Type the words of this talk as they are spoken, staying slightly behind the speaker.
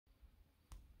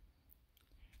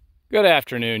Good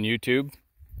afternoon, YouTube.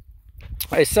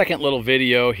 A second little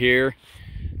video here,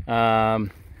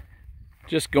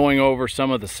 just going over some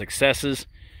of the successes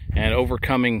and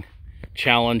overcoming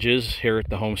challenges here at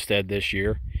the homestead this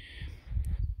year.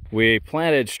 We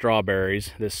planted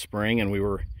strawberries this spring and we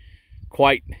were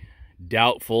quite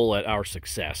doubtful at our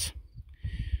success.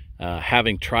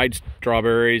 Having tried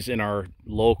strawberries in our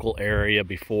local area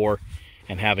before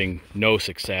and having no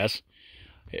success,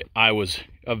 I was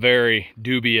a very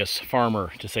dubious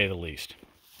farmer, to say the least.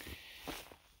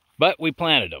 But we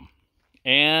planted them,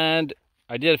 and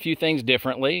I did a few things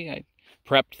differently. I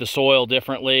prepped the soil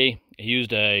differently. I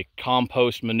used a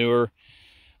compost manure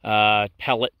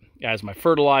pellet as my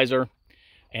fertilizer,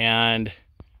 and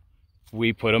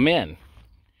we put them in.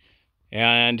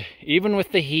 And even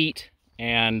with the heat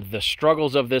and the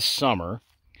struggles of this summer,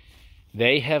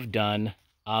 they have done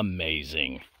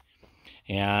amazing.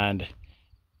 And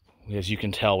as you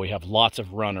can tell, we have lots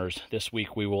of runners. This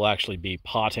week we will actually be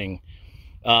potting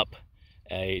up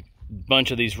a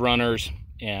bunch of these runners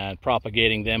and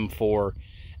propagating them for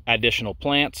additional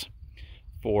plants,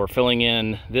 for filling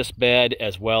in this bed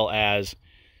as well as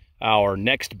our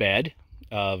next bed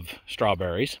of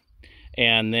strawberries,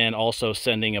 and then also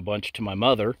sending a bunch to my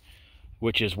mother,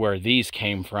 which is where these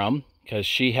came from, because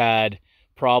she had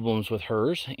problems with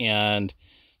hers, and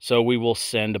so we will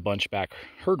send a bunch back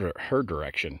her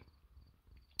direction.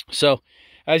 So,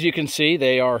 as you can see,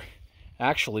 they are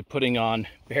actually putting on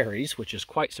berries, which is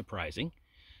quite surprising.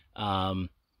 And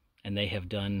they have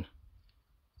done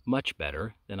much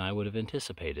better than I would have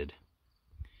anticipated.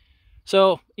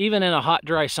 So, even in a hot,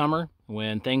 dry summer,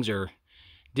 when things are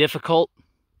difficult,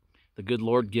 the good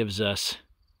Lord gives us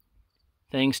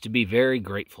things to be very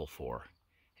grateful for.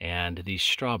 And these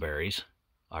strawberries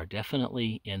are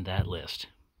definitely in that list.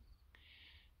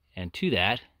 And to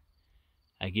that,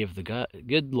 I give the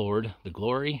good Lord the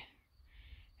glory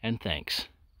and thanks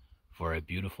for a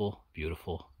beautiful,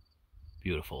 beautiful,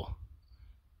 beautiful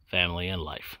family and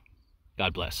life.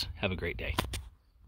 God bless. Have a great day.